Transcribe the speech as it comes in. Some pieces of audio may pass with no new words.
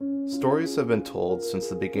Stories have been told since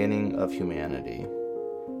the beginning of humanity,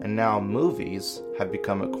 and now movies have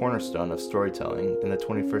become a cornerstone of storytelling in the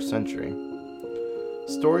 21st century.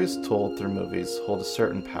 Stories told through movies hold a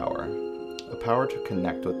certain power, a power to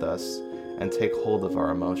connect with us and take hold of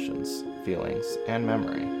our emotions, feelings, and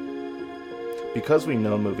memory. Because we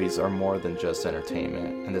know movies are more than just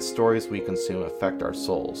entertainment, and the stories we consume affect our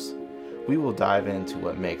souls, we will dive into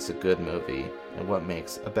what makes a good movie and what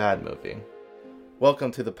makes a bad movie.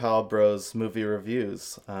 Welcome to the Powell Bros Movie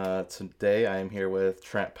Reviews. Today I am here with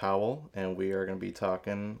Trent Powell, and we are going to be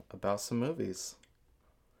talking about some movies.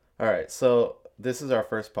 Alright, so this is our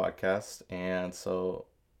first podcast, and so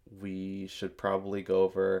we should probably go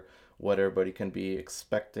over what everybody can be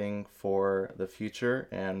expecting for the future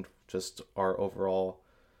and just our overall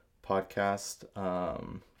podcast.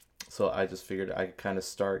 So I just figured I could kind of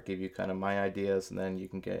start, give you kind of my ideas, and then you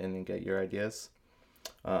can get in and get your ideas.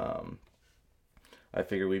 I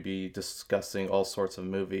figure we'd be discussing all sorts of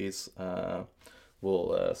movies.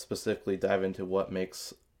 We'll specifically dive into what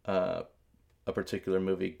makes a particular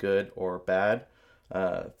movie good or bad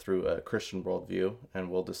through a Christian worldview, and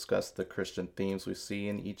we'll discuss the Christian themes we see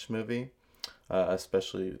in each movie,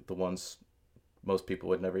 especially the ones most people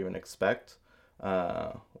would never even expect.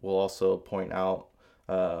 We'll also point out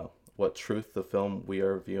what truth the film we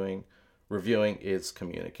are reviewing is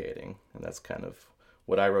communicating, and that's kind of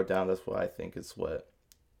what I wrote down. That's what I think is what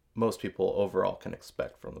most people overall can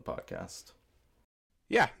expect from the podcast.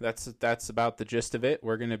 Yeah, that's about the gist of it.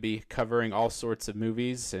 We're going to be covering all sorts of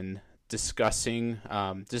movies and discussing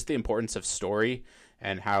just the importance of story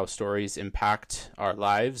and how stories impact our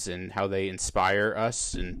lives and how they inspire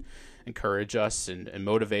us and encourage us and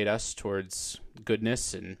motivate us towards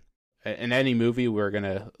goodness. And in any movie, we're going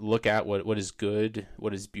to look at what is good,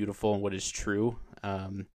 what is beautiful, and what is true.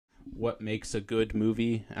 What makes a good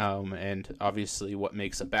movie, and obviously what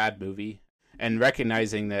makes a bad movie, and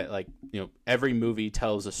recognizing that, like, every movie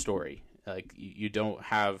tells a story. Like, you don't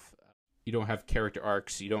have character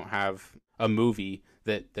arcs. You don't have a movie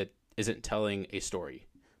that isn't telling a story.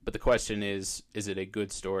 But the question is it a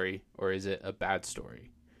good story or is it a bad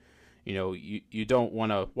story? You don't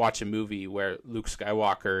want to watch a movie where Luke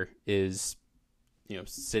Skywalker is,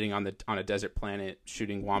 sitting on a desert planet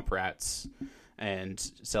shooting womp rats and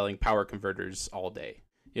selling power converters all day.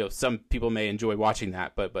 Some people may enjoy watching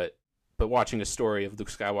that, but watching a story of Luke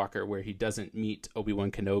Skywalker where he doesn't meet Obi-Wan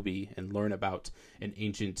Kenobi and learn about an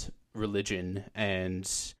ancient religion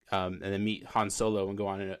and then meet Han Solo and go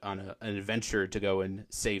on an adventure to go and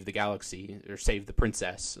save the galaxy or save the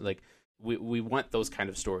princess. Like, we want those kind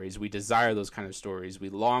of stories. We desire those kind of stories. We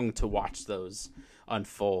long to watch those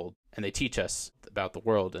unfold, and they teach us about the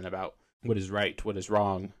world and about what is right, what is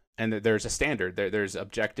wrong. And there's a standard. There's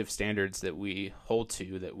objective standards that we hold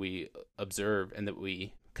to, that we observe, and that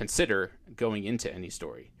we consider going into any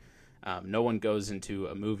story. No one goes into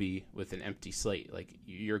a movie with an empty slate. Like,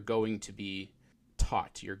 you're going to be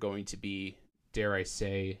taught. You're going to be, dare I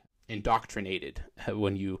say, indoctrinated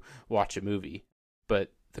when you watch a movie.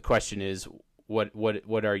 But the question is,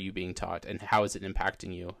 what are you being taught, and how is it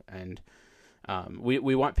impacting you? And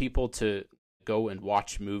we want people to go and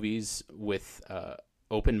watch movies with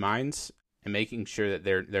open minds and making sure that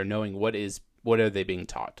they're knowing what are they being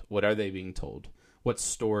taught, what are they being told, what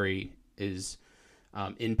story is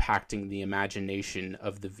impacting the imagination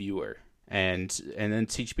of the viewer, and then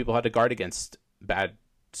teach people how to guard against bad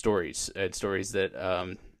stories and stories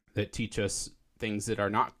that teach us things that are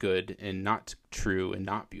not good and not true and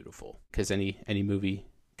not beautiful, because any movie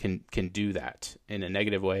can do that in a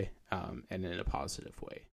negative way and in a positive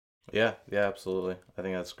way. Yeah, absolutely. I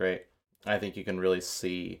think that's great. I think you can really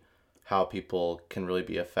see how people can really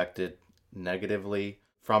be affected negatively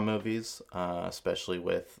from movies, especially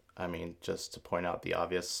with, just to point out the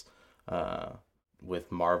obvious,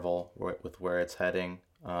 with Marvel, with where it's heading.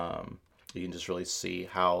 You can just really see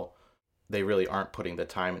how they really aren't putting the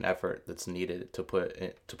time and effort that's needed to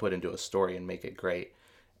put into a story and make it great.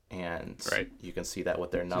 And right. You can see that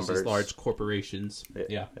with their numbers. These large corporations.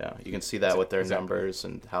 Yeah. You can see that with their numbers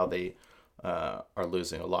and how they are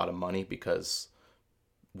losing a lot of money, because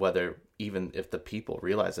even if the people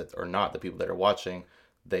realize it or not, the people that are watching,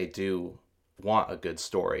 they do want a good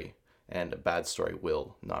story, and a bad story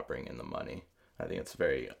will not bring in the money. I think it's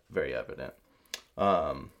very, very evident.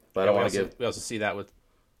 But I don't want to give. We also see that with.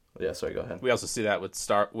 Yeah, sorry. Go ahead. We also see that with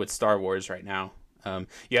Star Wars right now.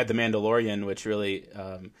 You had The Mandalorian, which really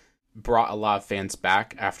brought a lot of fans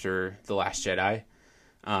back after The Last Jedi,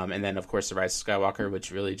 and then of course The Rise of Skywalker, which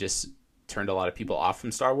really just turned a lot of people off from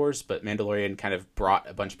Star Wars. But Mandalorian kind of brought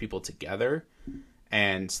a bunch of people together,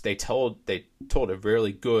 and they told a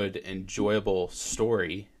really good, enjoyable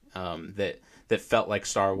story that felt like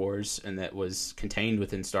Star Wars and that was contained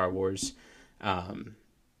within Star Wars.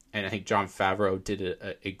 And I think Jon Favreau did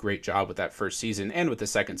a great job with that first season and with the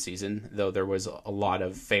second season, though there was a lot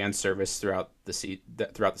of fan service throughout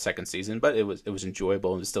the second season, but it was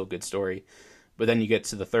enjoyable and it was still a good story. But then you get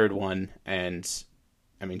to the third one, and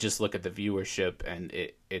I mean, just look at the viewership, and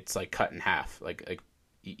it's like cut in half.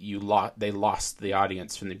 They lost the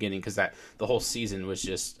audience from the beginning because the whole season was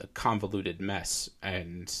just a convoluted mess,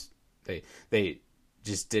 and they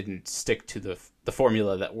just didn't stick to the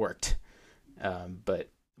formula that worked. But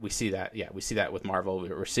we see that with Marvel.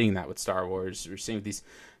 We're seeing that with Star Wars. We're seeing these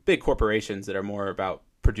big corporations that are more about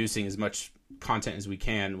producing as much content as we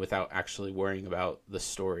can without actually worrying about the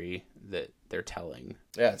story that they're telling.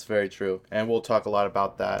 Yeah, it's very true. And we'll talk a lot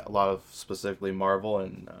about that, a lot of specifically Marvel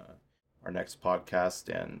in our next podcast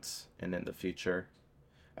and in the future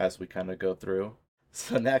as we kind of go through.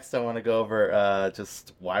 So next I want to go over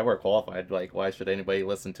just why we're qualified. Like, why should anybody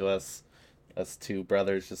listen to us two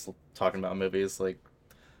brothers just talking about movies? Like,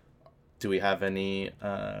 do we have any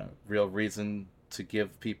real reason to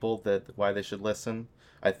give people that why they should listen?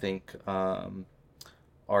 I think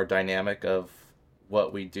our dynamic of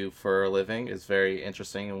what we do for a living is very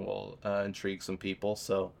interesting and will intrigue some people.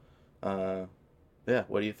 So, yeah,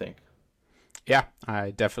 what do you think? Yeah,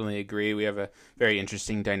 I definitely agree. We have a very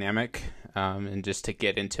interesting dynamic. And just to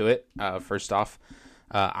get into it, first off,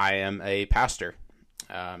 I am a pastor.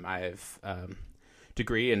 I have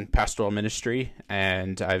degree in pastoral ministry,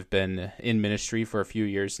 and I've been in ministry for a few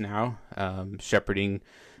years now, shepherding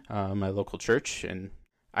my local church. And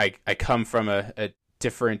I come from a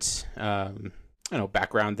different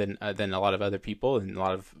background than a lot of other people and a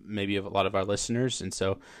lot of our listeners. And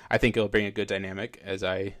so I think it'll bring a good dynamic as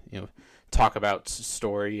I talk about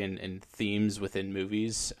story and themes within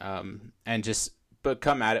movies, but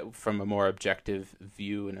come at it from a more objective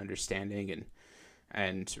view and understanding,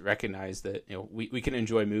 and recognize that we can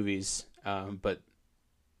enjoy movies, but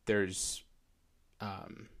there's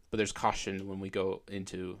caution when we go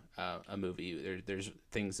into a movie. There's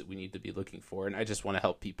things that we need to be looking for, and I just want to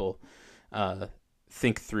help people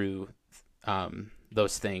think through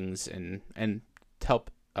those things and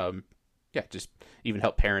help just even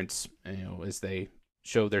help parents as they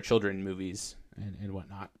show their children movies and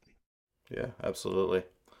whatnot. Yeah, absolutely.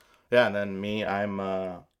 Yeah, and then me, I'm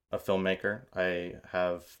a filmmaker. I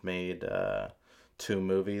have made 2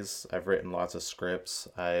 movies. I've written lots of scripts.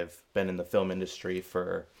 I've been in the film industry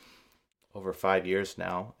for over 5 years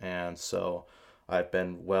now, and so I've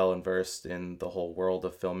been well versed in the whole world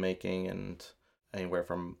of filmmaking, and anywhere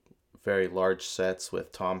from very large sets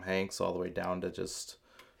with Tom Hanks all the way down to just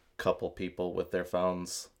a couple people with their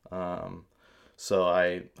phones. So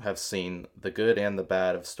I have seen the good and the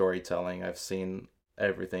bad of storytelling. I've seen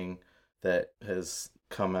everything that has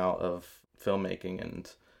come out of filmmaking,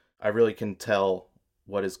 and I really can tell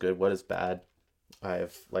what is good, what is bad.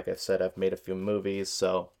 Like I've said, I've made a few movies,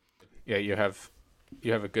 so yeah, you have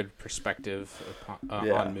a good perspective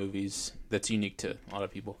on movies that's unique to a lot of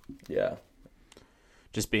people. Yeah,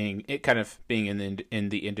 just being in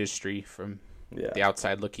the industry from the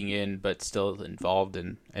outside looking in, but still involved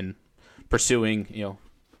and pursuing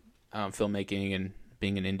filmmaking and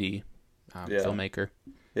being an indie filmmaker.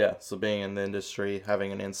 Yeah, so being in the industry,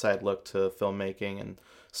 having an inside look to filmmaking and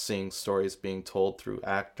seeing stories being told through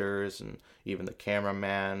actors and even the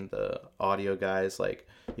cameraman, the audio guys, like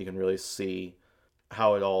you can really see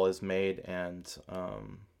how it all is made. And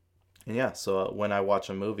yeah, so when I watch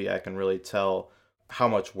a movie, I can really tell how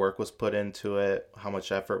much work was put into it, how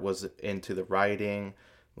much effort was into the writing.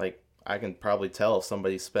 Like I can probably tell if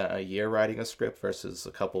somebody spent a year writing a script versus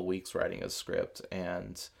a couple weeks writing a script,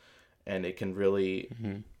 and it can really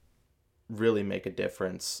really make a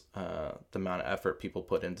difference, the amount of effort people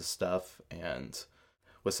put into stuff. And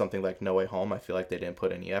with something like No Way Home, I feel like they didn't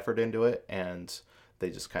put any effort into it, and they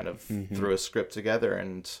just kind of threw a script together,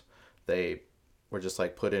 and they were just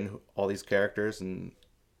like, put in all these characters, and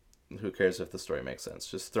who cares if the story makes sense,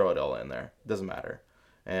 just throw it all in there, it doesn't matter.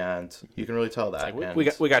 And you can really tell that.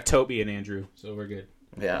 Like we got Toby and Andrew, so we're good.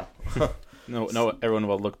 Yeah. no, everyone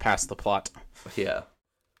will look past the plot. Yeah.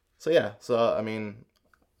 So I mean,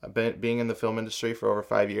 I've been being in the film industry for over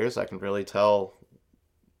 5 years. I can really tell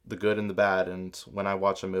the good and the bad. And when I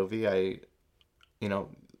watch a movie,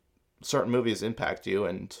 certain movies impact you,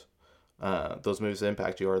 and those movies that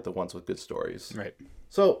impact you are the ones with good stories. Right.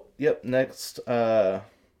 So, yep. Next. I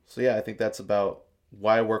think that's about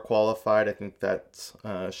why we're qualified. I think that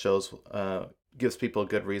gives people a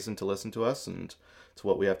good reason to listen to us and to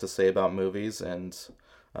what we have to say about movies. And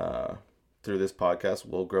through this podcast,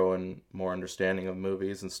 we'll grow in more understanding of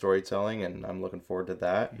movies and storytelling, and I'm looking forward to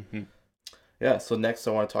that. Mm-hmm. Yeah, so next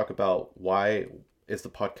I want to talk about why is the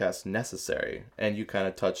podcast necessary? And you kind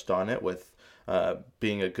of touched on it with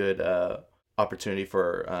being a good opportunity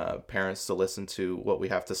for parents to listen to what we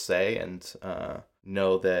have to say and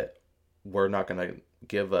know that we're not going to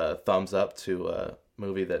give a thumbs up to a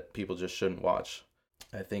movie that people just shouldn't watch.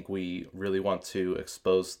 I think we really want to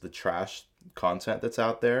expose the trash content that's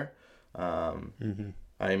out there.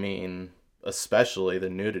 I mean, especially the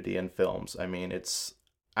nudity in films. I mean, it's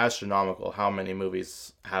astronomical how many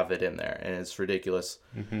movies have it in there, and it's ridiculous.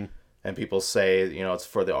 And people say, it's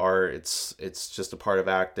for the art, it's just a part of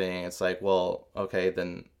acting. It's like, well, okay,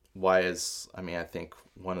 then why is, I think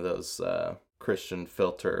one of those Christian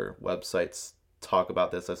filter websites talk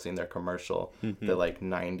about this. I've seen their commercial that like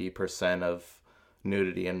 90% of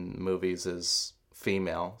nudity in movies is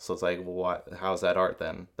female. So it's like, well, how's that art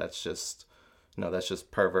then? That's just, that's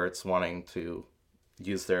just perverts wanting to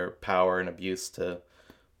use their power and abuse to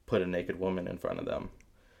put a naked woman in front of them.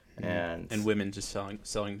 And women just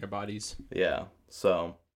selling their bodies. Yeah.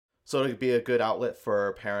 So it'd be a good outlet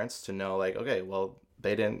for parents to know, like, okay, well,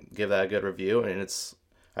 they didn't give that a good review. And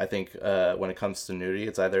I think when it comes to nudity,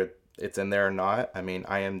 it's either it's in there or not. I mean,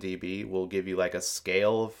 IMDb will give you like a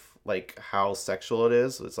scale of like how sexual it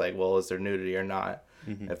is. It's like, well, is there nudity or not?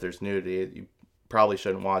 If there's nudity, you probably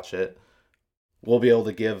shouldn't watch it. We'll be able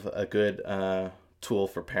to give a good tool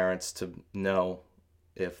for parents to know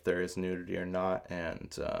if there is nudity or not,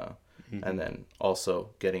 and then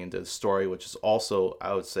also getting into the story, which is also,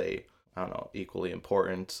 I would say, equally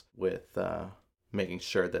important with making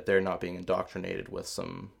sure that they're not being indoctrinated with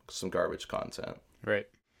some garbage content. Right.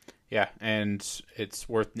 Yeah, and it's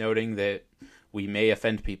worth noting that we may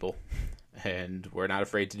offend people, and we're not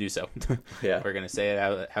afraid to do so. Yeah. We're going to say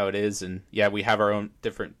it how it is, and yeah, we have our own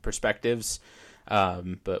different perspectives,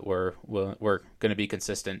 but we're going to be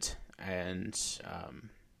consistent, and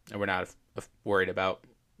we're not worried about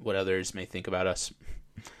what others may think about us.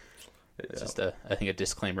 It's just I think a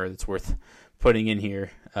disclaimer that's worth putting in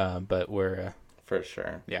here, but we're for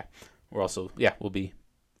sure. Yeah, we're also we'll be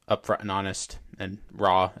upfront and honest and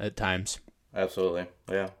raw at times. Absolutely.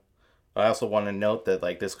 Yeah. I also want to note that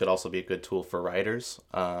like this could also be a good tool for writers,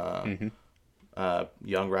 young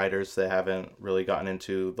writers that haven't really gotten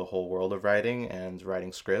into the whole world of writing and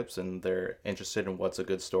writing scripts, and they're interested in what's a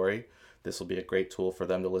good story. This will be a great tool for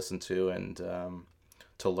them to listen to and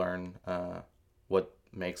to learn what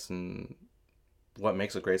makes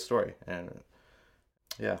a great story. And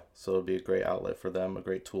yeah, so it'll be a great outlet for them, a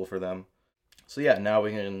great tool for them. So yeah, now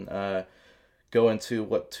we can go into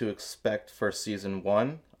what to expect for season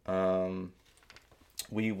 1.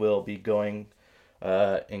 We will be going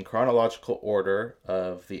in chronological order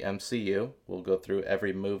of the MCU. We'll go through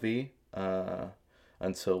every movie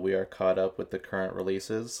until we are caught up with the current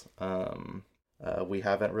releases. We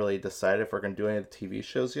haven't really decided if we're going to do any of the TV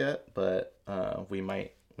shows yet, but we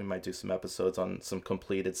might do some episodes on some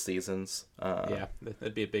completed seasons.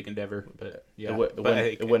 That'd be a big endeavor, but yeah,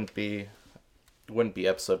 it wouldn't be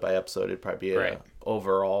episode by episode. It'd probably be an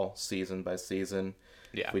overall season by season.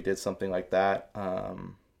 Yeah, if we did something like that.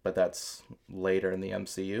 But that's later in the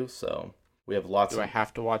MCU, so we have lots. I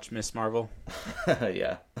have to watch Miss Marvel?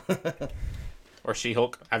 Yeah. Or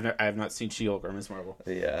She-Hulk? I have not seen She-Hulk or Miss Marvel.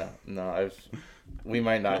 Yeah, no, we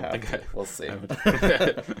might not have to. We'll see.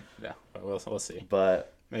 Yeah, we'll see.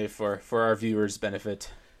 But maybe for our viewers' benefit.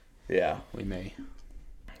 Yeah, we may.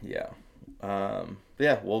 Yeah.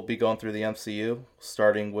 We'll be going through the MCU,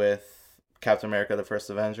 starting with Captain America: The First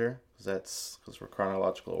Avenger, because we're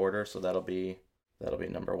chronological order, so that'll be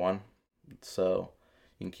number 1. So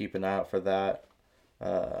you can keep an eye out for that.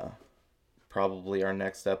 Probably our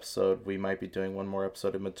next episode, we might be doing one more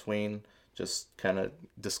episode in between, just kind of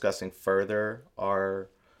discussing further our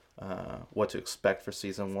what to expect for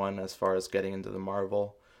season 1 as far as getting into the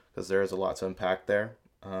Marvel, because there is a lot to unpack there.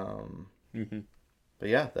 But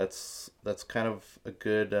yeah, that's kind of a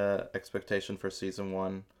good expectation for season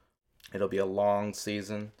 1. It'll be a long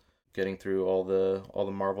season, getting through all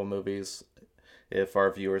the Marvel movies. If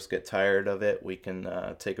our viewers get tired of it, we can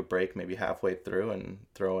take a break maybe halfway through and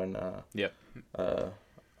throw in a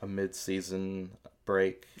mid-season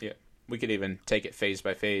break. Yeah, we could even take it phase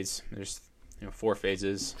by phase. There's 4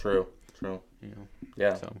 phases. True.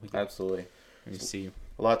 Yeah, so absolutely. You see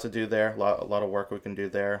a lot to do there. A lot of work we can do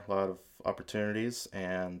there. A lot of opportunities,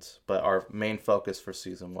 but our main focus for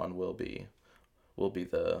season 1 will be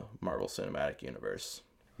the Marvel Cinematic Universe.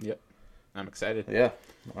 Yep, I'm excited. Yeah.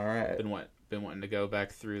 All right. Been wanting to go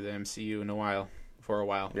back through the MCU for a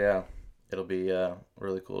while. Yeah, it'll be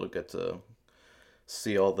really cool to get to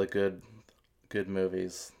see all the good good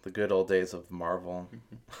movies, the good old days of Marvel.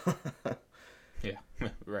 Yeah,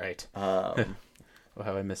 right. um, Oh,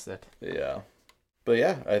 how I missed that. yeah. But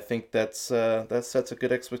yeah, I think that sets a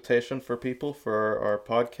good expectation for people for our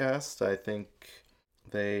podcast. I think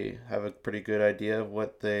they have a pretty good idea of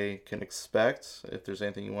what they can expect. If there's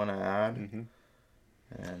anything you want to add,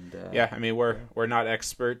 and yeah, I mean we're not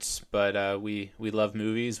experts, but we love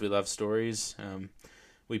movies, we love stories.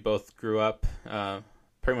 We both grew up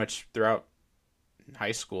pretty much throughout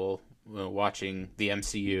high school watching the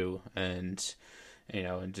MCU, and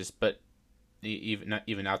and just but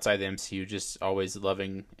even outside the MCU, just always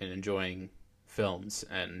loving and enjoying films,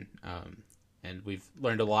 and we've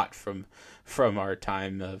learned a lot from our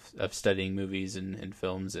time of studying movies and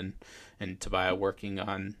films, and Tobiah working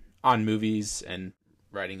on movies and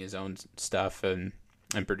writing his own stuff and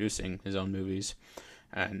producing his own movies,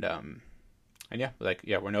 and yeah,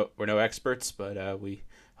 we're no experts, but we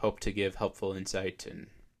hope to give helpful insight, and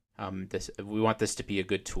we want this to be a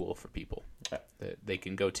good tool for people that they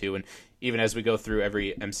can go to. And even as we go through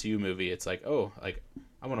every MCU movie, it's like, oh, like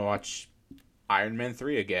I want to watch Iron Man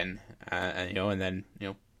 3 again, and then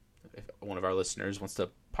if one of our listeners wants to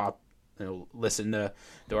listen to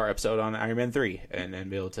our episode on Iron Man 3 and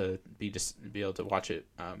be able to be able to watch it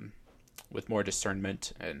with more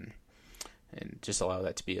discernment, and just allow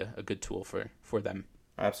that to be a good tool for them.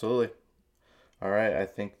 Absolutely. All right, I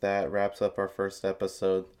think that wraps up our first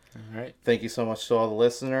episode. All right. Thank you so much to all the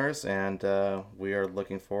listeners, and we are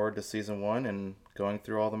looking forward to season 1 and going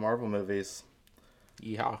through all the Marvel movies.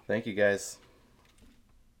 Yeehaw. Thank you, guys.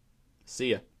 See ya.